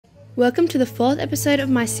Welcome to the 4th episode of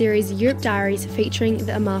my series Europe Diaries featuring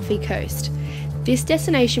the Amalfi Coast. This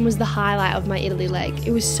destination was the highlight of my Italy leg. It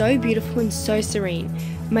was so beautiful and so serene.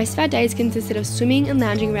 Most of our days consisted of swimming and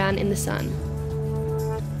lounging around in the sun.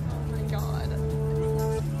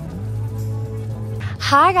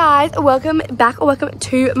 Hi guys, welcome back or welcome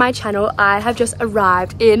to my channel. I have just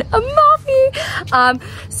arrived in Amalfi.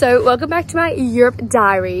 So welcome back to my Europe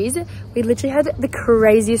Diaries. We literally had the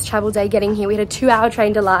craziest travel day getting here. We had a 2-hour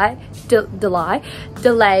train delay,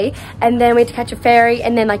 and then we had to catch a ferry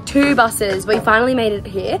and then like 2 buses. We finally made it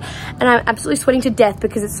here and I'm absolutely sweating to death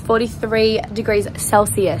because it's 43 degrees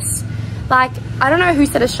Celsius. Like, I don't know who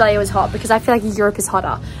said Australia was hot because I feel like Europe is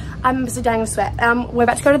hotter. I'm so dying of sweat. We're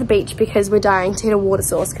about to go to the beach because we're dying to hit a water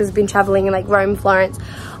source because we've been traveling in like Rome, Florence,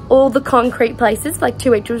 all the concrete places for like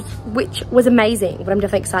 2 weeks, which was amazing. But I'm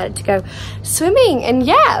definitely excited to go swimming. And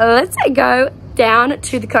yeah, let's go down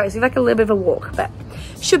to the coast. We have like a little bit of a walk, but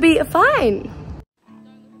should be fine.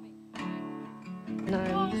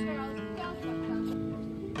 No.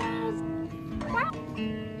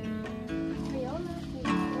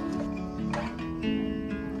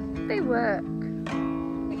 They work.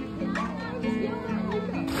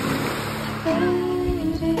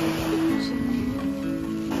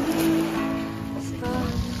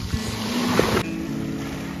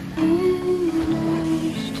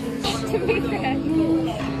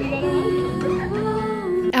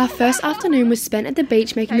 Our first afternoon was spent at the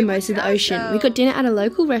beach making the most of the ocean. We got dinner at a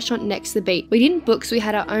local restaurant next to the beach. We didn't book, so we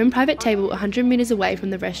had our own private table 100 meters away from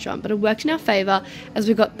the restaurant, but it worked in our favor as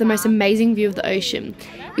we got the most amazing view of the ocean.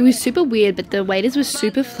 It was super weird, but the waiters were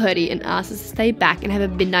super flirty and asked us to stay back and have a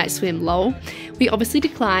midnight swim, lol. We obviously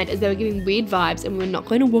declined as they were giving weird vibes and we were not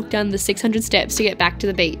going to walk down the 600 steps to get back to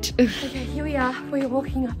the beach. Okay, here we are. We're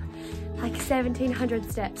walking up like 1700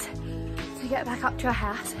 steps to get back up to our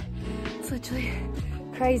house. It's literally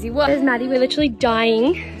crazy. What? There's Maddie, we're literally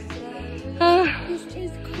dying. This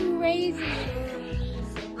is crazy.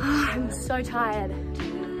 I'm so tired.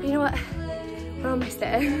 You know what? We're almost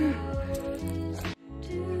there.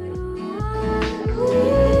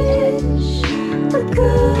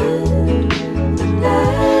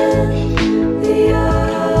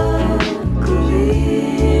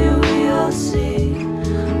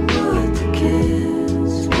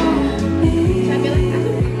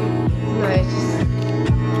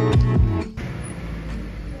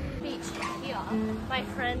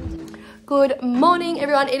 Good morning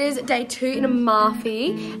everyone, it is day 2 in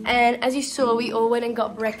Amalfi and as you saw we all went and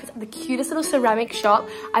got breakfast at the cutest little ceramic shop.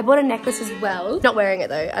 I bought a necklace as well. Not wearing it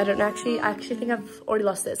though, I don't know, I actually think I've already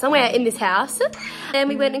lost it somewhere in this house. And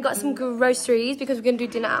we went and got some groceries because we're going to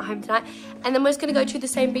do dinner at home tonight and then we're just going to go to the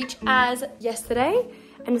same beach as yesterday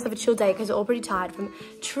and just have a chill day because we're all pretty tired from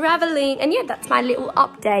traveling. And yeah, that's my little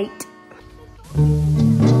update.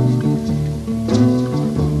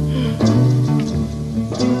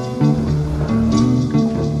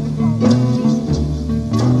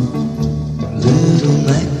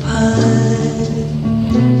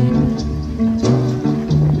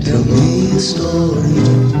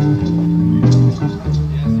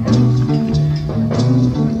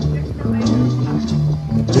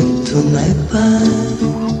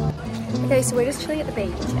 Okay, so we're just chilling at the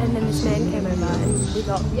beach and then this man came over and we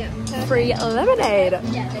got free lemonade.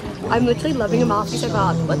 I'm literally loving Amalfi so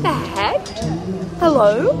far. What the heck?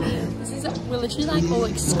 Hello? We're literally like all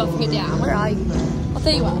like scoffing it down. Where are you? I'll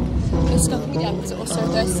tell you what. We're scoffing it down because we're all so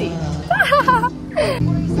thirsty.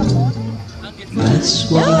 That's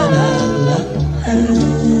what I love.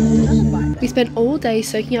 We spent all day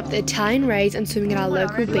soaking up the Italian rays and swimming at our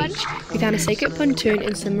local beach. We found a secret pontoon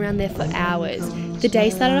and swam around there for hours. The day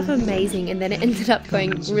started off amazing and then it ended up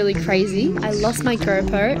going really crazy. I lost my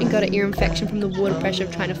GoPro and got an ear infection from the water pressure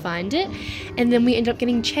of trying to find it. And then we ended up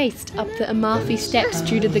getting chased up the Amalfi steps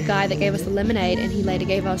due to the guy that gave us the lemonade and he later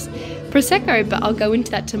gave us Prosecco, but I'll go into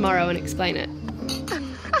that tomorrow and explain it.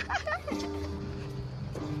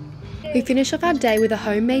 We finished off our day with a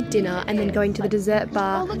homemade dinner and then going to the dessert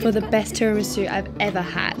bar for the best tiramisu I've ever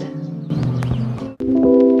had.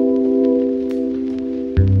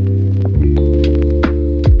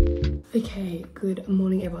 Okay, good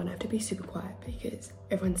morning everyone. I have to be super quiet because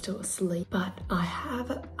everyone's still asleep. But I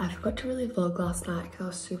forgot to really vlog last night because I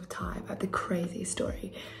was super tired. I have the craziest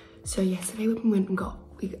story. So yesterday we went and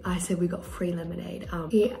I said we got free lemonade.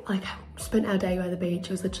 We like spent our day by the beach.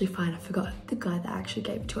 It was literally fine. I forgot the guy that actually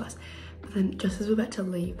gave it to us. But then just as we were about to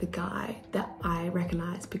leave, the guy that I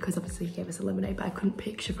recognized, because obviously he gave us a lemonade, but I couldn't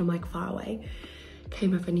picture from like far away,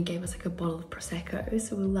 came over and he gave us like a bottle of Prosecco.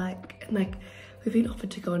 So we were like we've been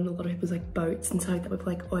offered to go on a lot of people's like boats and stuff like that. We've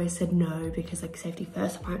like always said no because like safety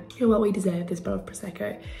first. I'm like, you know what, we deserve this bottle of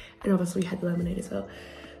Prosecco. And obviously we had the lemonade as well.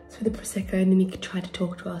 So the Prosecco, and then he tried to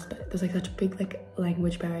talk to us, but there's like such a big like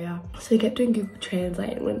language barrier. So we kept doing Google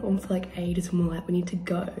Translate and went on for like ages, and we're like, we need to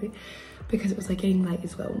go because it was like getting late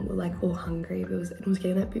as well, and we're like all hungry. It was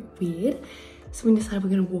getting that bit weird. So we decided we're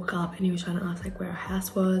gonna walk up, and he was trying to ask like where our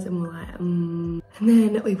house was, and we're like, And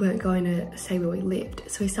then we weren't going to say where we lived.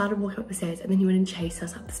 So we started walking up the stairs, and then he went and chased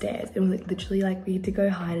us up the stairs. And we're like literally like we had to go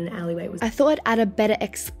hide in an alleyway. I thought I'd add a better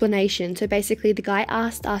explanation. So basically the guy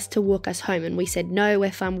asked us to walk us home, and we said no,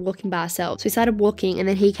 we're fine walking by ourselves. So we started walking, and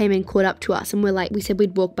then he came and caught up to us, and we're like, we said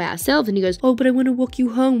we'd walk by ourselves, and he goes, oh, but I want to walk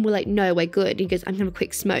you home. We're like, no, we're good. And he goes, I'm gonna have a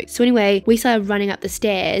quick smoke. So anyway, we started running up the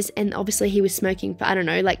stairs, and obviously he was smoking for I don't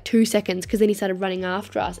know, like 2 seconds, because then he started running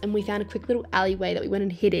after us, and we found a quick little alleyway that we went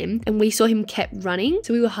and hid him, and we saw him kept running.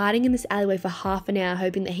 So we were hiding in this alleyway for half an hour,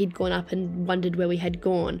 hoping that he'd gone up and wondered where we had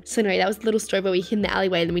gone. So anyway, that was the little story where we hid in the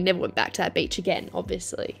alleyway, and then we never went back to that beach again,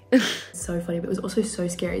 obviously. So funny, but it was also so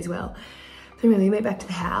scary as well. So anyway, we went back to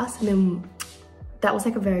the house, and then that was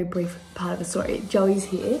like a very brief part of the story. Joey's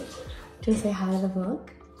here. Do you want to say hi to the vlog?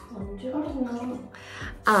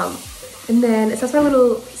 And then so that's my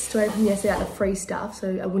little story from yesterday about the free stuff.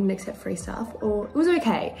 So I wouldn't accept free stuff, or it was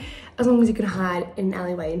okay as long as you could hide in an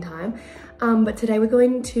alleyway in time. But today we're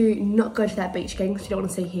going to not go to that beach again because we don't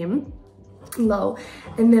want to see him. Lol.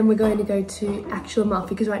 And then we're going to go to actual Amalfi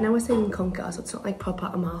because right now we're staying in Conca, so it's not like proper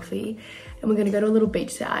Amalfi. And we're going to go to a little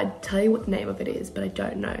beach there. I'd tell you what the name of it is, but I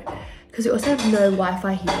don't know. Because we also have no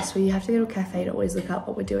Wi-Fi here, so you have to go to a cafe to always look up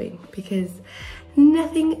what we're doing because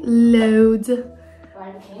nothing loads.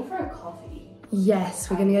 Right, I'm paying for a coffee. Yes,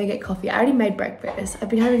 we're gonna go get coffee. I already made breakfast. I've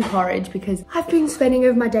been having porridge because I've been spending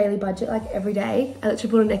over my daily budget like every day. I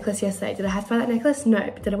literally bought a necklace yesterday. Did I have to buy that necklace? No.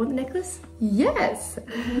 But did I want the necklace? Yes.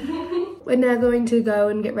 We're now going to go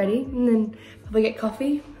and get ready and then probably get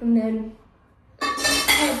coffee and then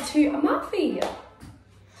head to Amalfi.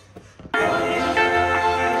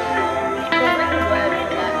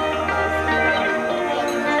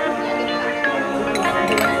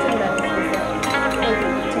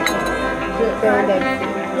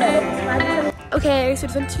 Okay, so we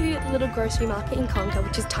just went to the little grocery market in Conca,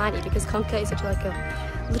 which is tiny because Conca is such like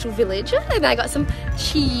a little village. And I got some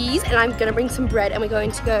cheese, and I'm gonna bring some bread, and we're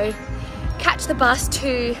going to go catch the bus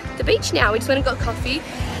to the beach now. We just went and got coffee,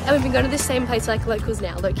 and we've been going to the same place like locals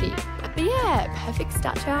now, low-key. But yeah, perfect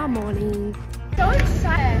start to our morning. So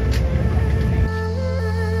excited.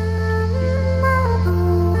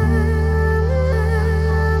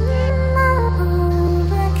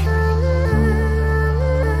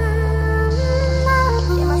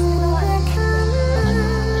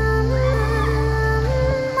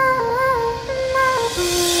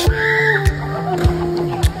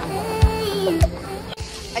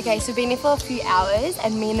 Okay, so we've been here for a few hours,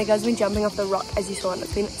 and me and the girls have been jumping off the rock as you saw, and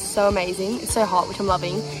it's been so amazing. It's so hot, which I'm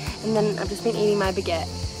loving. And then I've just been eating my baguette,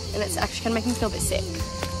 and it's actually kind of making me feel a bit sick.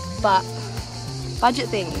 But budget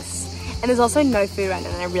things. And there's also no food right now,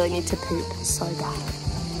 and I really need to poop so bad.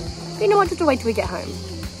 But you know what, just to wait till we get home.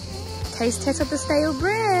 Taste test of the stale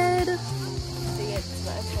bread. It's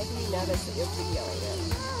making me nervous that you're videoing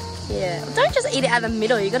it. Yeah, well, don't just eat it out of the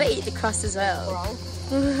middle, you gotta eat the crust as well. Wrong.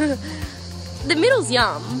 The middle's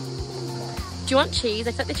yum. Do you want cheese?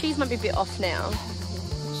 I feel like the cheese might be a bit off now.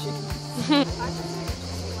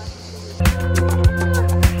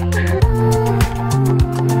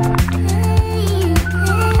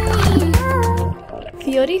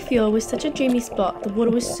 Fiordo Di Furore was such a dreamy spot. The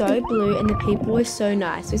water was so blue and the people were so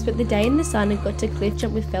nice. We spent the day in the sun and got to cliff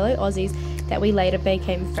jump with fellow Aussies that we later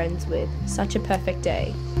became friends with. Such a perfect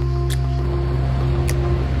day.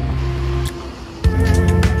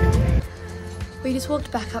 We just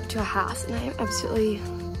walked back up to our house and I am absolutely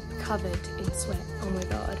covered in sweat. Oh my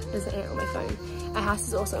god, there's an ant on my phone. Our house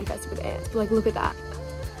is also infested with ants, but like look at that.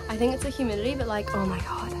 I think it's the humidity, but like, oh my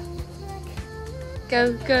god.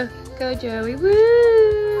 Go, go, go Joey,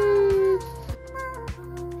 woo!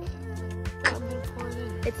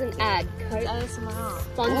 It's an ad. ASMR.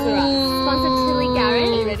 Sponsor us. Sponsor Tilly Garrett.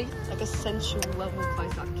 Are you ready? Like a sensual level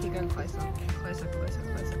close up. Keep going closer. Closer, closer,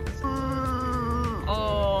 closer, closer.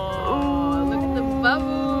 Oh, look at the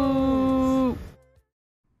bubbles.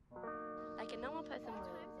 Like a normal person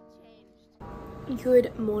would.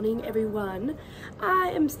 Good morning, everyone.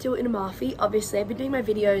 I am still in Amalfi. Obviously, I've been doing my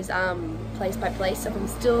videos place by place, so if I'm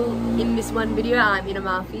still in this one video, I'm in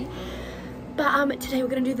Amalfi. But today we're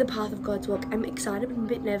going to do the Path of God's Walk. I'm excited, I'm a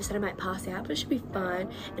bit nervous that I might pass out, but it should be fine.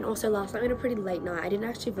 And also last night we had a pretty late night. I didn't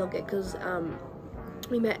actually vlog it because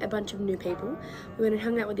we met a bunch of new people. We went and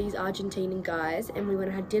hung out with these Argentinian guys, and we went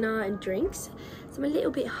and had dinner and drinks. So I'm a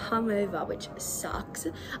little bit hungover, which sucks.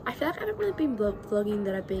 I feel like I haven't really been vlogging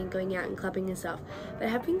that I've been going out and clubbing and stuff, but I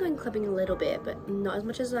have been going clubbing a little bit, but not as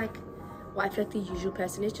much as like what I feel like the usual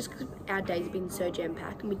person is, just because our days have been so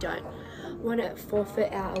jam-packed and we don't want to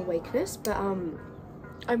forfeit our awakeness. But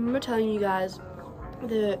I remember telling you guys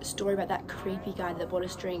the story about that creepy guy that bought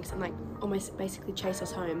us drinks and like almost basically chased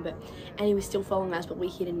us home, and he was still following us, but we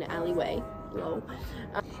hid in an alleyway. Lol.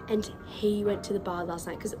 And he went to the bar last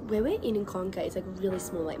night, because where we're in Conca, it's like really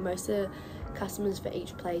small. Like most of the customers for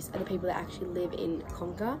each place are the people that actually live in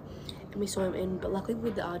Conca, and we saw him in, but luckily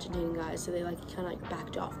with the Argentinian guys, so they like kind of like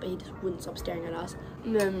backed off, but he just wouldn't stop staring at us.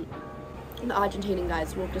 And then the Argentinian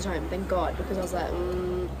guys walked us home, thank God, because I was like,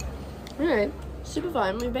 anyway, super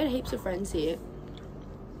fun. We've made heaps of friends here.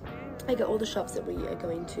 Like at all the shops that we are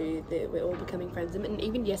going to, we're all becoming friends. And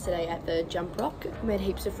even yesterday at the Jump Rock, we made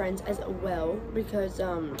heaps of friends as well, because I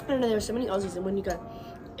don't know, there are so many Aussies, and when you go,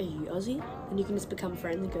 are you Aussie? And you can just become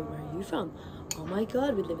friends and go, where are you from? Oh my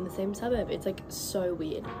God, we live in the same suburb. It's like so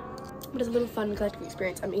weird, but it's a little fun collective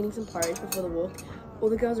experience. I'm eating some porridge before the walk. All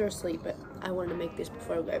the girls are asleep, but I wanted to make this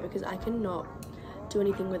before I go, because I cannot do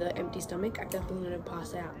anything with an empty stomach. I feel like I'm gonna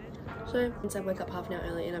pass out. So since I woke up half an hour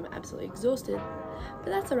early and I'm absolutely exhausted,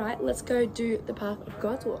 but that's all right. Let's go do the Path of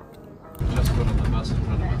God's walk. Just go to the bus in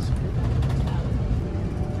front of us.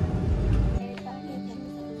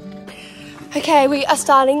 Okay, we are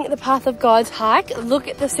starting the Path of God's hike. Look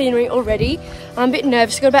at the scenery already. I'm a bit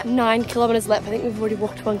nervous. We've got about 9 kilometers left. I think we've already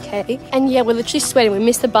walked 1K. And yeah, we're literally sweating. We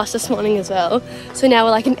missed the bus this morning as well. So now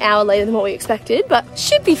we're like an hour later than what we expected, but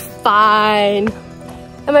should be fine.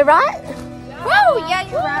 Am I right? Yeah. Woo! Yeah,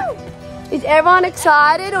 you're right. Is everyone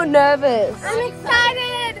excited or nervous? I'm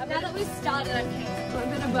excited! Now that we started, I'm a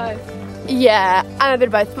bit of both. Yeah, I'm a bit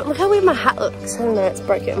of both. But look how weird my hat looks. I don't know, it's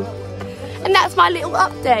broken. And that's my little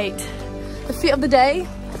update. The fit of the day.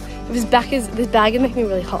 This bag is making me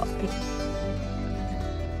really hot.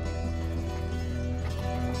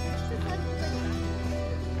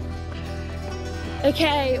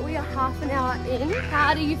 Okay, we are half an hour in.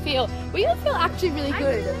 How do you feel? We all feel actually really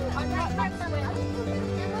good.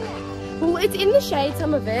 Well, it's in the shade,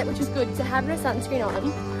 some of it, which is good, to have no sunscreen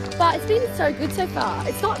on. But it's been so good so far.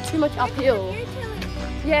 It's not too much uphill.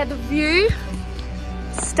 Yeah, the view,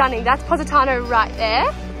 stunning. That's Positano right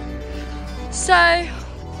there. So,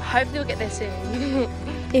 hopefully we'll get there soon.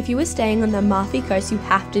 If you were staying on the Amalfi Coast, you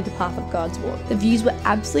have to do the Path of God's walk. The views were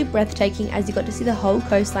absolutely breathtaking, as you got to see the whole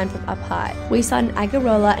coastline from up high. We started in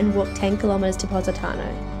Agarola and walked 10 kilometers to Positano.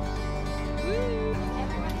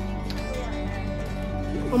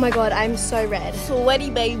 Oh my God, I'm so red. Sweaty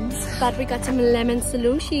babes. But we got some lemon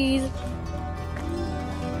slushies.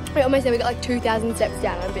 We almost there, we got like 2,000 steps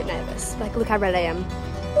down. I'm a bit nervous. Like, look how red I am.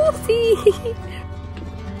 Whoopsie.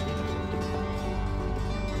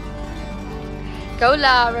 Go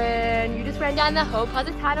Lauren, you just ran down the whole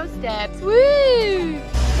Positano steps. Woo!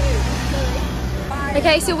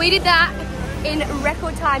 Okay, so we did that in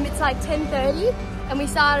record time. It's like 10:30 and we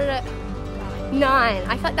started at 9.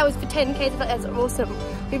 I thought that was for 10Ks, I thought that's awesome.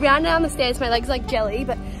 We ran down the stairs, my legs like jelly,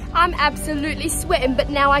 but I'm absolutely sweating, but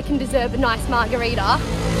now I can deserve a nice margarita.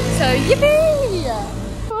 So yippee!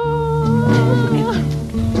 Oh.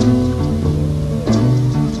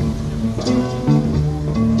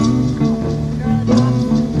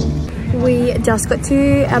 We just got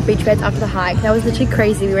to our beach beds after the hike. That was literally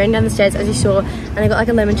crazy. We ran down the stairs, as you saw, and I got like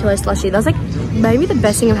a limoncello slushie. That was like maybe the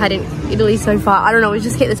best thing I've had in Italy so far. I don't know, we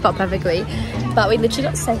just hit the spot perfectly. But we literally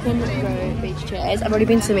got second row beach chairs. I've already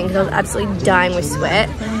been swimming because I was absolutely dying with sweat.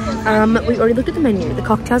 We already looked at the menu. The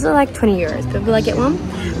cocktails are like 20 euros, but will I get one?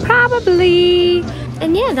 Probably.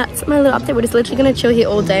 And yeah, that's my little update. We're just literally gonna chill here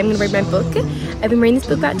all day. I'm gonna read my book. I've been reading this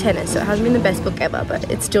book about tennis, so it hasn't been the best book ever, but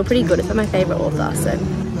it's still pretty good. It's by my favorite author, so.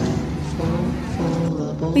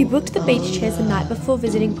 We booked the beach chairs the night before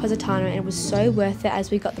visiting Positano, and it was so worth it,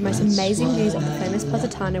 as we got the most amazing views of the famous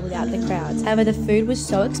Positano without the crowds. However, the food was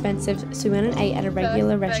so expensive, so we went and ate at a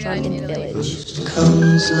regular restaurant in the village.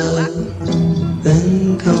 Comes love,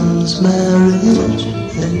 then comes marriage,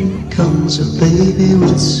 then comes a baby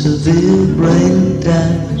with severe brain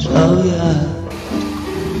damage. Oh yeah,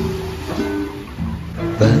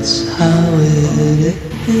 that's how it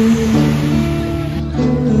is.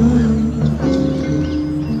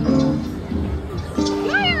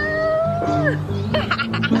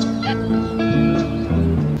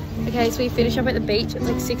 Okay, so we finished up at the beach. It's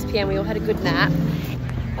like 6 PM. We all had a good nap.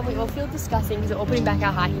 And we all feel disgusting because we're all putting back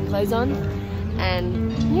our hiking clothes on.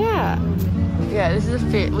 And yeah. Yeah, this is a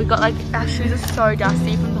fit. We got like, our shoes are so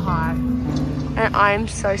dusty from the hike. And I'm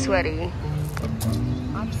so sweaty.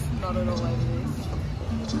 snotted all over this.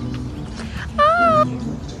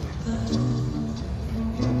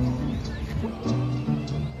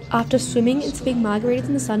 After swimming and sipping margaritas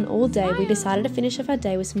in the sun all day, we decided to finish off our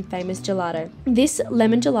day with some famous gelato. This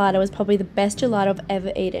lemon gelato was probably the best gelato I've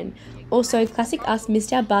ever eaten. Also, classic us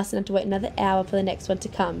missed our bus and had to wait another hour for the next one to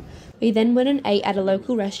come. We then went and ate at a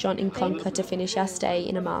local restaurant in Conca to finish our stay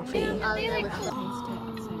in Amalfi.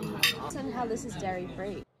 Somehow this is dairy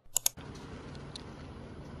free.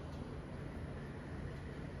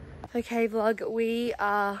 Okay vlog, we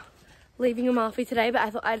are leaving Amalfi today, but I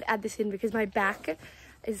thought I'd add this in because my back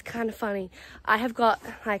is kind of funny. I have got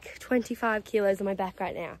like 25 kilos on my back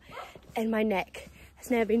right now, and my neck has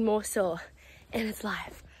never been more sore in its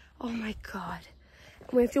life. Oh my god.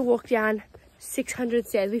 We have to walk down 600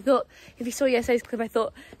 stairs. We thought, if you saw yesterday's clip, I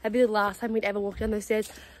thought that'd be the last time we'd ever walk down those stairs.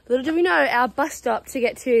 Little do we know, our bus stop to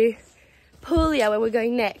get to Puglia, where we're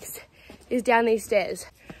going next, is down these stairs.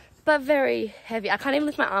 But very heavy. I can't even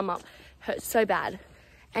lift my arm up. Hurts so bad.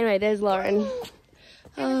 Anyway, there's Lauren.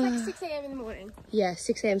 And it's like 6 a.m. in the morning. Yeah,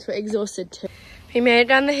 6 a.m. so we're exhausted too. We made it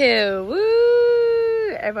down the hill.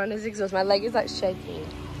 Woo! Everyone is exhausted. My leg is like shaking.